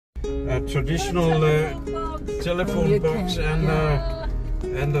a traditional telephone box and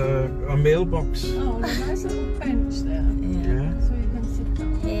a mailbox. Oh, and a nice little bench there. Yeah. So you can sit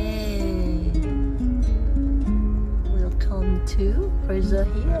down. Hey, welcome to Fraser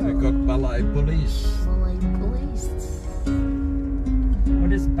And we Hill. got Balai Police. Malay Police.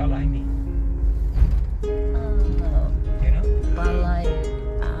 What does balai mean? You know? Balay,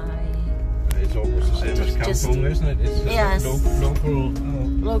 It's almost the same as kampung, isn't it? It's Yes. local.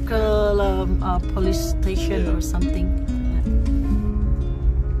 local police station Yeah. or something.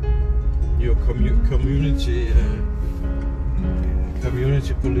 Your community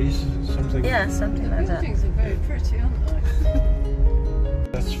police, something. Yeah, something The like that. buildings are very pretty, aren't they?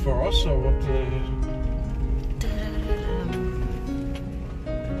 That's for us, or what?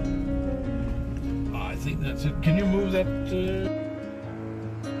 I think that's it. Can you move that?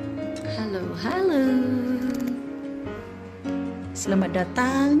 Halo, halo. Selamat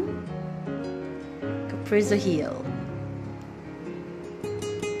datang ke Fraser Hill.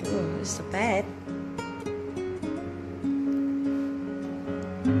 Oh, it's a bed.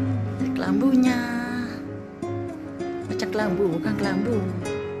 Ada kelambunya. Macam kelambu, bukan kelambu.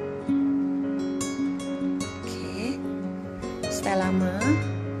 Okey. Style lama.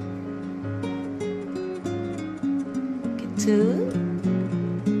 Gitu.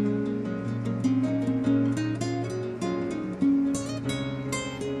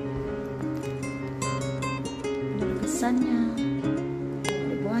 Lukisannya,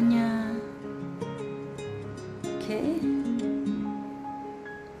 ada buahnya. Okey.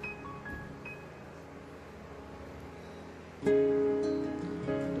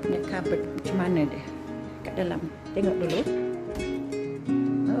 Dia punya cupboard macam mana dia? Kat dalam. Tengok dulu.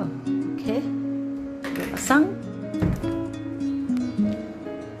 Oh, okey. Dia pasang.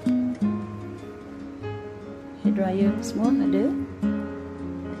 Hair dryer semua ada.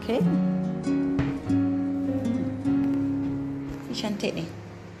 Okey. Cantik ni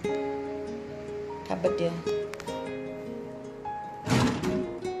cupboard dia.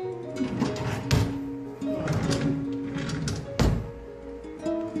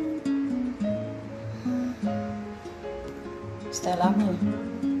 Style lama.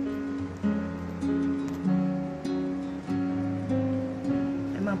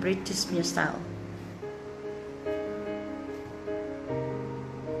 Memang British punya style.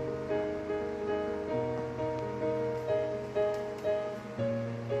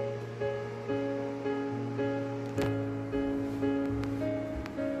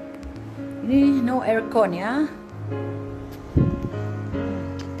 Ini no aircon ya.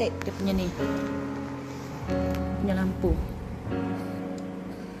 Cantik dia punya ni. Punya lampu.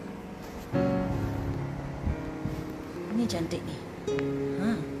 Ini cantik ni.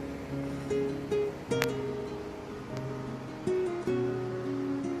 Ha.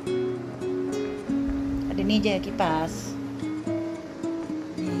 Ada ni je kipas.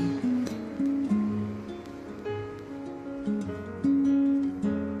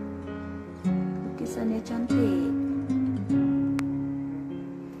 Lukisannya cantik.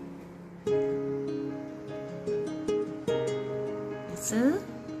 Biasa.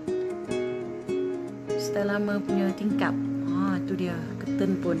 Style lama punya tingkap. Ha, tu dia.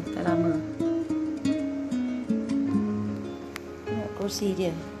 Curtain pun style lama. Tengok kerusi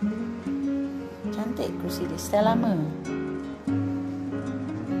dia. Cantik kerusi dia. Style lama.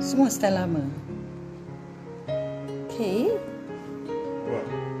 Semua style lama. Okey.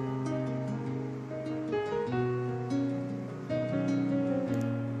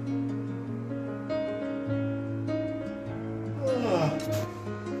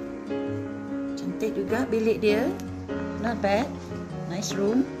 Cantik juga bilik dia. Not bad. Nice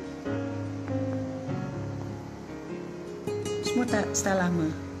room. Semua tak style lama.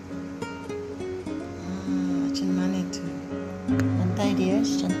 Macam mana tu? Lantai dia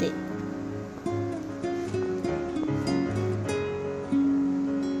cantik.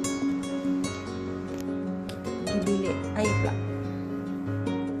 Kita pergi bilik air pula.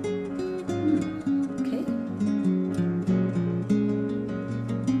 Okay.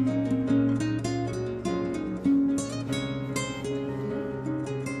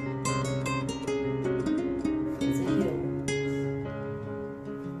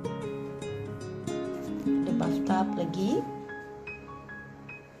 Ada bathtub lagi.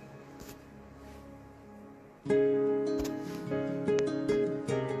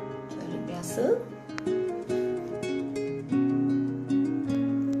 Toilet biasa.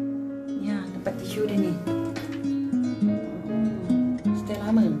 Ya, tempat tisu dia ni. Style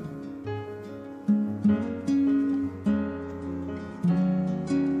lama.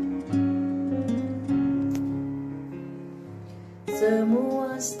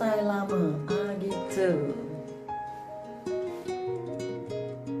 Semua style style lama. Gitu.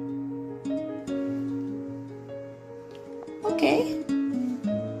 Okay.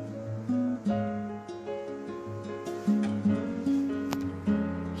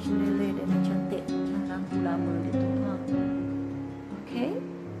 Selele dia ni cantik. Macam lampu lama gitu. Ha. Okay.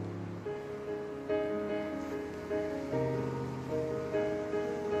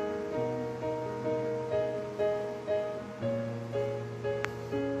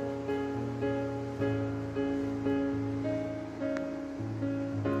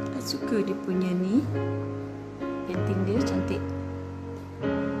 Suka dia punya ni, painting dia cantik.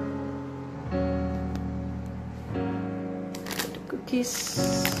 Ada cookies,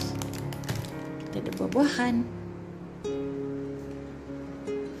 ada buah-buahan.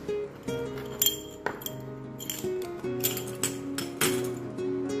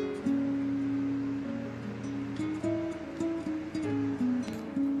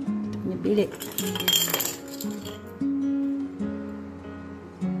 Kita punya bilik.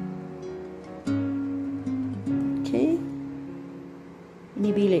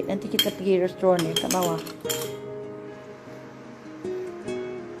 Ini bilik, nanti kita pergi restoran ni kat bawah.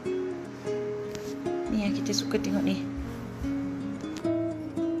 Ni yang kita suka tengok ni.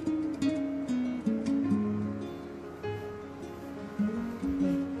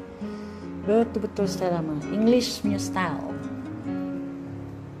 Betul-betul style lama. English punya style.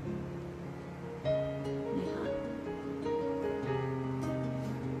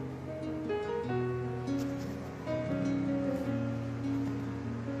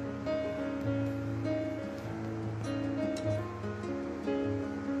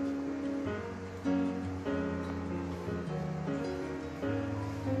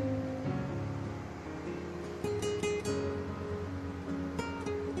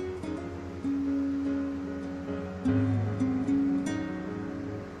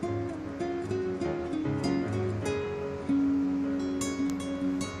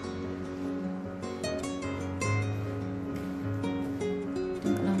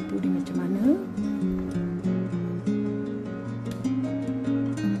 Dia macam mana?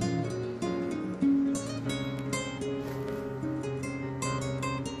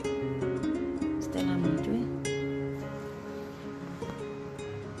 Style lama tu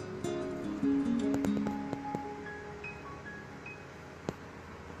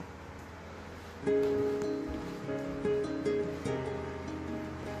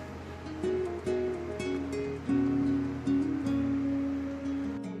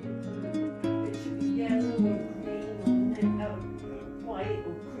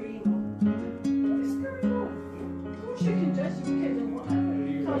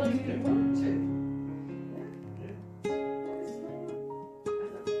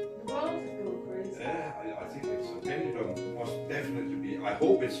I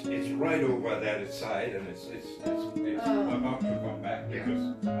hope it's right over that side, and it's about to come back,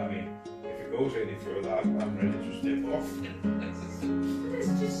 because I mean, if it goes any further, I'm ready to step off.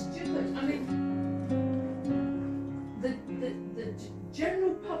 It's just stupid. I mean, the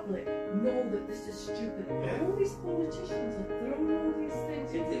general public know that this is stupid. Yeah. All these politicians are throwing all these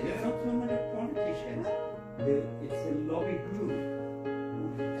things. It's not so many politicians. It's a lobby group who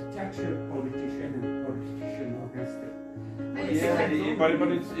attach a politician and politician against it. Yeah, but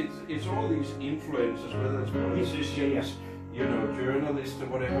it's all these influencers, whether it's politicians, you know, journalists or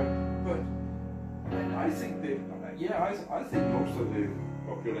whatever. But I think I think most of the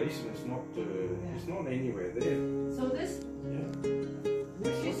population is not anywhere there.